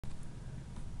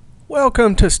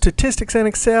Welcome to Statistics in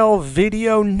Excel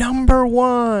video number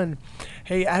 1.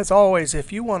 Hey, as always,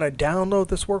 if you want to download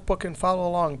this workbook and follow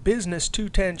along, Business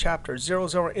 210 Chapter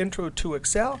 00 Intro to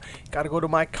Excel, you got to go to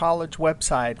my college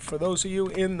website. For those of you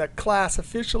in the class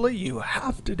officially, you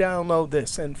have to download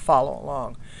this and follow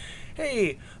along.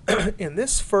 Hey, in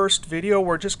this first video,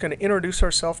 we're just going to introduce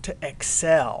ourselves to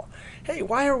Excel. Hey,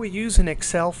 why are we using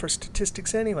Excel for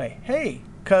statistics anyway? Hey,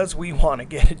 because we want to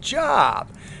get a job.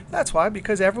 That's why,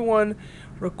 because everyone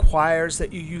requires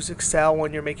that you use Excel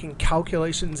when you're making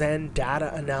calculations and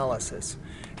data analysis.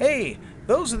 Hey,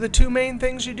 those are the two main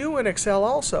things you do in Excel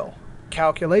also,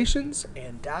 calculations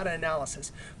and data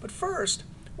analysis. But first,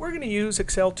 we're going to use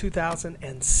Excel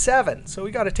 2007. So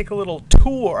we got to take a little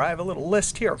tour. I have a little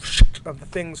list here of the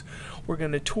things we're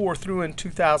going to tour through in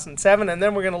 2007, and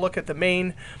then we're going to look at the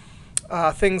main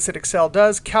things that Excel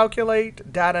does: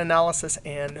 calculate, data analysis,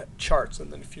 and charts,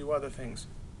 and then a few other things.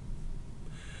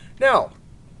 Now,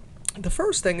 the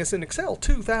first thing is in Excel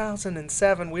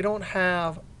 2007, we don't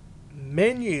have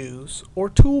menus or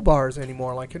toolbars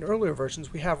anymore like in earlier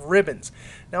versions. We have ribbons.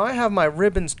 Now, I have my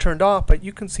ribbons turned off, but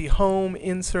you can see Home,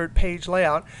 Insert, Page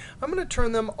Layout. I'm going to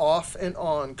turn them off and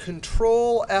on.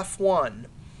 Control F1.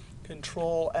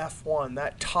 Control F1.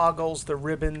 That toggles the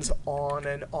ribbons on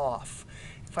and off.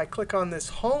 If I click on this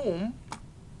Home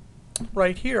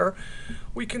right here,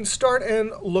 we can start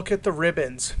and look at the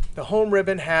ribbons. The Home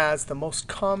ribbon has the most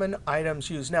common items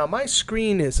used. Now, my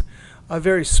screen is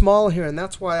very small here, and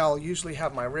that's why I'll usually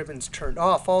have my ribbons turned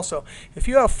off. Also, if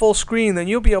you have full screen, then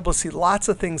you'll be able to see lots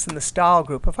of things in the style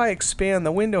group. If I expand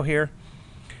the window here,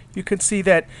 you can see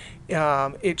that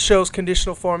it shows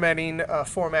conditional formatting,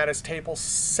 format as table,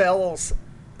 cells,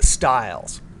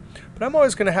 styles. But I'm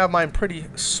always going to have mine pretty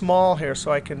small here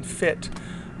so I can fit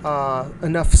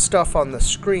enough stuff on the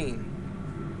screen.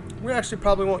 We actually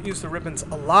probably won't use the ribbons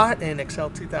a lot in Excel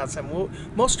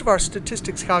 2007. Most of our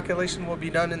statistics calculation will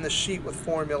be done in the sheet with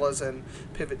formulas and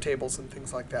pivot tables and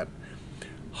things like that.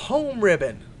 Home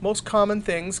ribbon, most common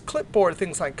things. Clipboard,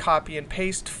 things like copy and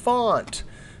paste. Font,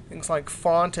 things like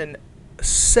font and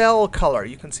cell color.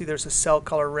 You can see there's a cell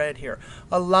color red here.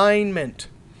 Alignment.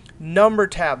 Number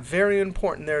tab, very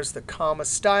important. There's the comma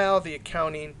style, the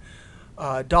accounting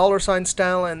 $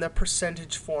 style, and the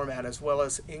percentage format, as well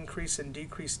as increase and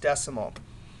decrease decimal.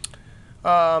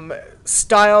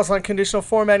 Styles on conditional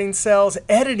formatting cells.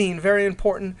 Editing, very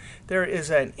important. There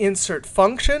is an insert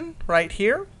function right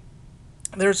here.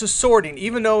 There's a sorting.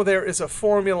 Even though there is a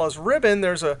formulas ribbon,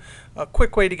 there's a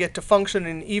quick way to get to function.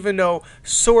 And even though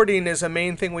sorting is a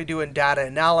main thing we do in data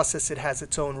analysis, it has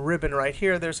its own ribbon right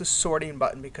here. There's a sorting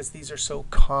button because these are so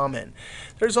common.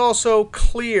 There's also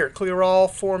clear all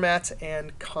formats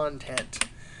and content.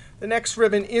 The next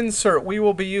ribbon, insert, we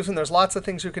will be using. There's lots of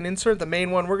things you can insert. The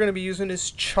main one we're going to be using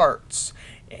is charts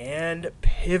and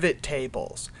pivot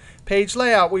tables. Page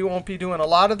layout, we won't be doing a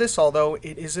lot of this, although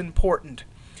it is important.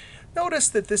 Notice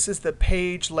that this is the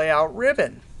page layout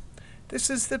ribbon. This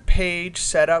is the page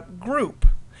setup group.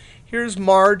 Here's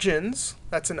margins.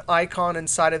 That's an icon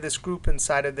inside of this group,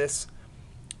 inside of this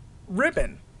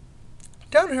ribbon.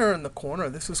 Down here in the corner,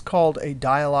 this is called a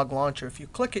dialog launcher. If you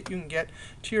click it, you can get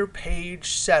to your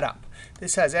page setup.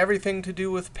 This has everything to do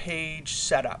with page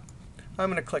setup.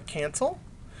 I'm going to click Cancel.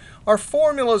 Our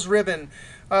formulas ribbon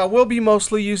will be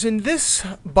mostly using this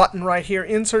button right here,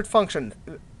 Insert Function.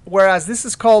 Whereas this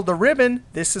is called the ribbon,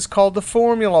 this is called the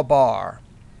formula bar.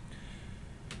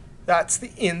 That's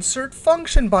the insert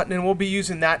function button, and we'll be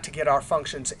using that to get our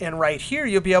functions. And right here,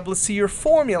 you'll be able to see your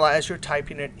formula as you're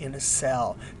typing it in a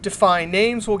cell. Define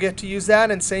names, we'll get to use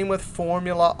that, and same with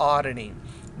formula auditing.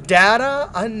 Data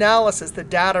analysis, the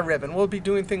data ribbon. We'll be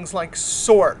doing things like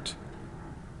sort.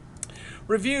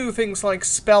 Review, things like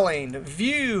spelling.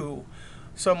 View,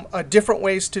 some different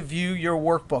ways to view your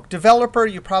workbook. Developer,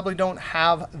 you probably don't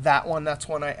have that one. That's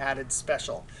one I added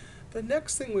special. The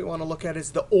next thing we want to look at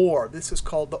is the OR. This is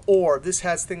called the OR. This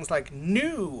has things like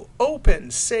new,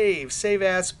 open, save, save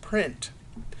as, print.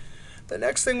 The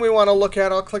next thing we want to look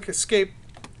at, I'll click Escape.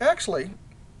 Actually,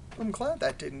 I'm glad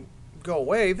that didn't go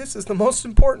away. This is the most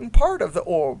important part of the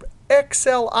OR,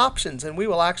 Excel options. And we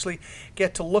will actually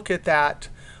get to look at that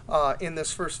in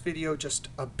this first video just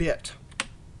a bit.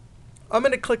 I'm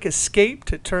going to click Escape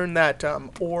to turn that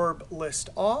orb list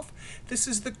off. This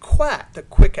is the QAT, the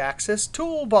Quick Access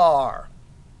Toolbar.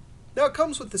 Now, it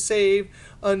comes with the Save,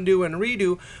 Undo, and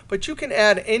Redo, but you can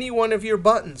add any one of your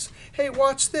buttons. Hey,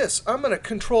 watch this. I'm going to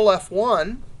Control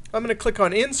F1. I'm going to click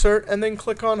on Insert, and then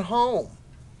click on Home.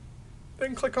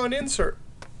 Then click on Insert.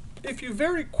 If you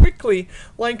very quickly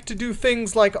like to do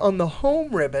things like on the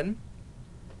Home ribbon,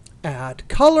 add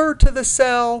color to the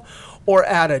cell, or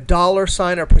add a dollar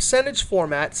sign or percentage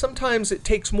format. Sometimes it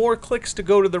takes more clicks to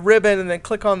go to the ribbon and then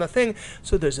click on the thing.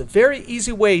 So there's a very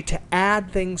easy way to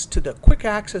add things to the Quick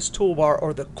Access Toolbar,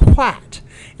 or the QAT.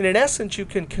 And in essence, you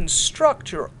can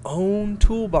construct your own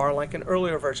toolbar like in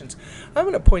earlier versions. I'm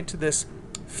going to point to this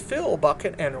fill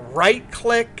bucket and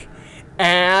right-click,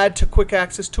 add to Quick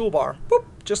Access Toolbar. Boop,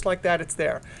 just like that, it's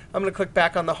there. I'm going to click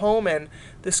back on the home, and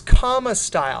this comma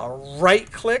style,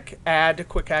 right-click, add to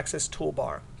Quick Access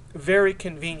Toolbar. Very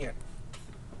convenient.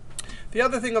 The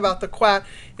other thing about the QAT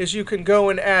is you can go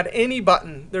and add any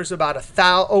button. There's about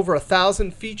over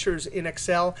 1,000 features in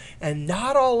Excel, and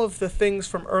not all of the things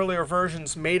from earlier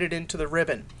versions made it into the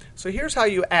ribbon. So here's how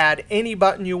you add any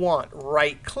button you want.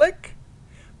 Right-click,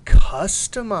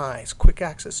 customize Quick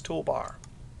Access Toolbar.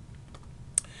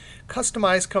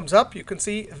 Customize comes up. You can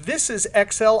see this is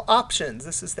Excel Options.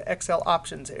 This is the Excel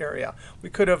Options area. We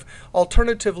could have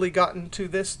alternatively gotten to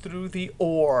this through the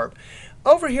orb.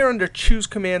 Over here under Choose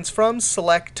Commands From,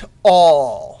 select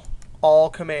All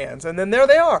commands. And then there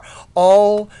they are,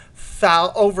 over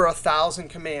 1,000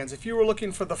 commands. If you were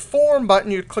looking for the Form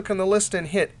button, you'd click on the list and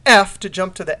hit F to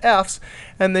jump to the Fs.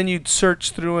 And then you'd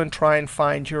search through and try and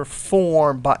find your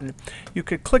Form button. You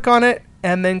could click on it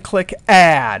and then click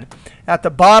Add. At the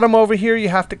bottom over here, you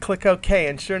have to click OK.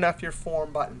 And sure enough, your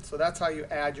Form button. So that's how you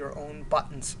add your own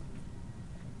buttons.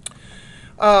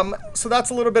 So that's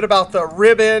a little bit about the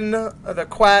ribbon, the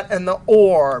QAT, and the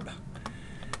orb.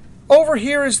 Over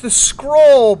here is the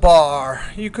scroll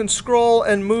bar. You can scroll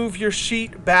and move your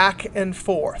sheet back and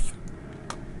forth.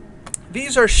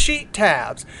 These are sheet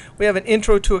tabs. We have an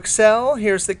Intro to Excel.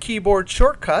 Here's the keyboard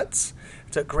shortcuts.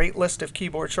 It's a great list of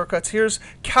keyboard shortcuts. Here's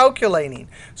calculating.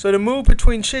 So to move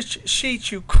between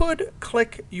sheets, you could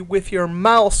click with your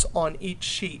mouse on each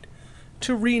sheet.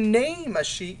 To rename a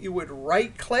sheet, you would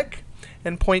right-click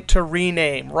and point to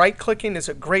Rename. Right-clicking is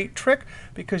a great trick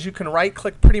because you can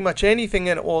right-click pretty much anything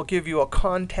and it will give you a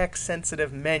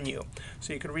context-sensitive menu.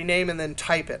 So you can rename and then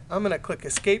type it. I'm going to click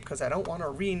Escape because I don't want to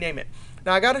rename it.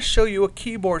 Now I got to show you a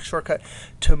keyboard shortcut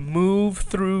to move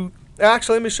through.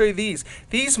 Actually, let me show you these.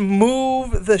 These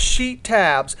move the sheet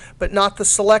tabs, but not the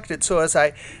selected. So as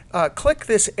I click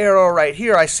this arrow right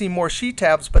here, I see more sheet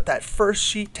tabs, but that first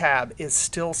sheet tab is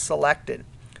still selected.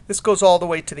 This goes all the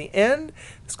way to the end.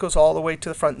 This goes all the way to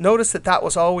the front. Notice that that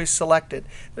was always selected.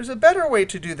 There's a better way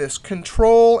to do this.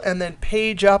 Control and then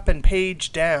page up and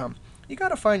page down. You got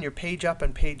to find your page up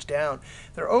and page down.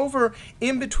 They're over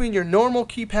in between your normal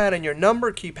keypad and your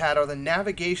number keypad are the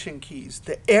navigation keys.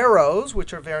 The arrows,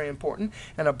 which are very important.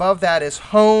 And above that is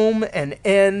home and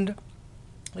end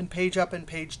and page up and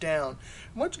page down.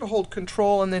 I want you to hold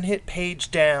Control and then hit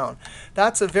page down.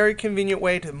 That's a very convenient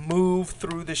way to move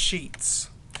through the sheets.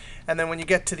 And then when you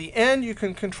get to the end, you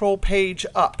can Control page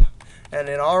up. And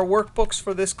in our workbooks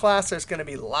for this class, there's going to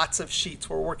be lots of sheets.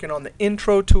 We're working on the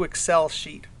Intro to Excel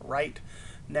sheet right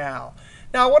now.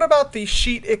 Now, what about the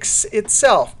sheet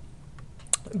itself?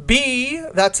 B,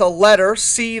 that's a letter.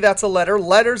 C, that's a letter.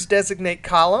 Letters designate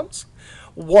columns.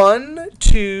 1,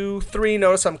 2, 3.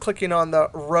 Notice I'm clicking on the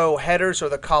row headers or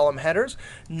the column headers.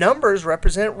 Numbers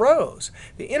represent rows.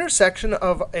 The intersection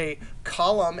of a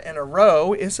column and a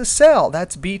row is a cell.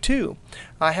 That's B2.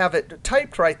 I have it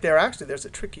typed right there. Actually, there's a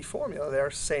tricky formula there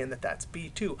saying that that's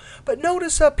B2. But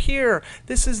notice up here,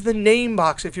 this is the name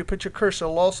box. If you put your cursor,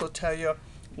 it'll also tell you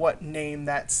what name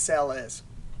that cell is.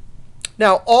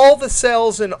 Now, all the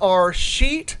cells in our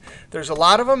sheet, there's a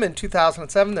lot of them. In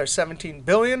 2007, there's 17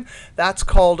 billion. That's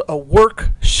called a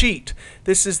worksheet.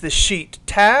 This is the Sheet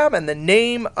tab, and the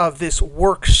name of this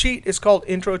worksheet is called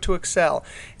Intro to Excel.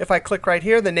 If I click right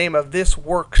here, the name of this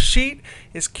worksheet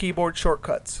is Keyboard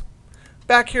Shortcuts.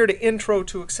 Back here to Intro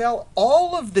to Excel,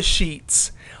 all of the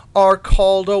sheets are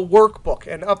called a workbook.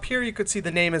 And up here, you could see the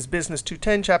name is Business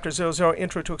 210, Chapter 00,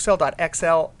 Intro to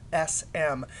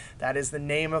Excel.XLSM. That is the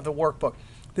name of the workbook.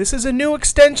 This is a new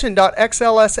extension,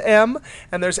 .XLSM,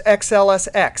 and there's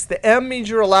XLSX. The M means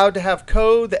you're allowed to have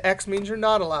code. The X means you're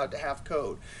not allowed to have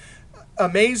code.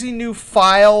 Amazing new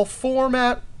file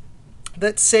format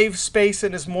that saves space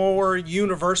and is more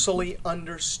universally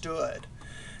understood.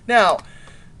 Now,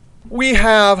 we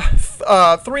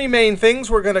have 3 main things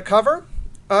we're going to cover.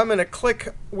 I'm going to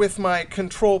click with my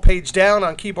Control page down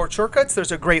on keyboard shortcuts.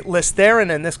 There's a great list there.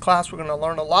 And in this class, we're going to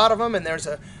learn a lot of them. And there's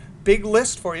a big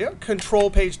list for you. Control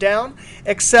page down.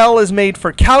 Excel is made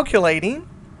for calculating.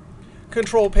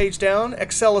 Control page down.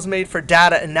 Excel is made for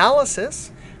data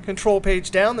analysis. Control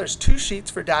page down. There's 2 sheets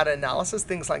for data analysis,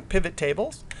 things like pivot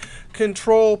tables.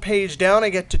 Control page down, I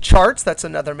get to charts. That's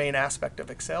another main aspect of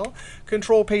Excel.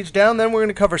 Control page down, then we're going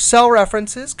to cover cell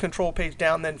references. Control page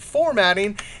down, then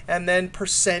formatting, and then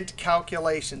percent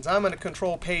calculations. I'm going to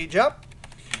control page up.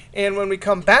 And when we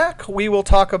come back, we will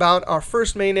talk about our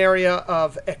first main area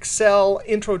of Excel,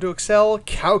 Intro to Excel,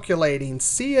 calculating.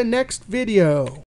 See you next video.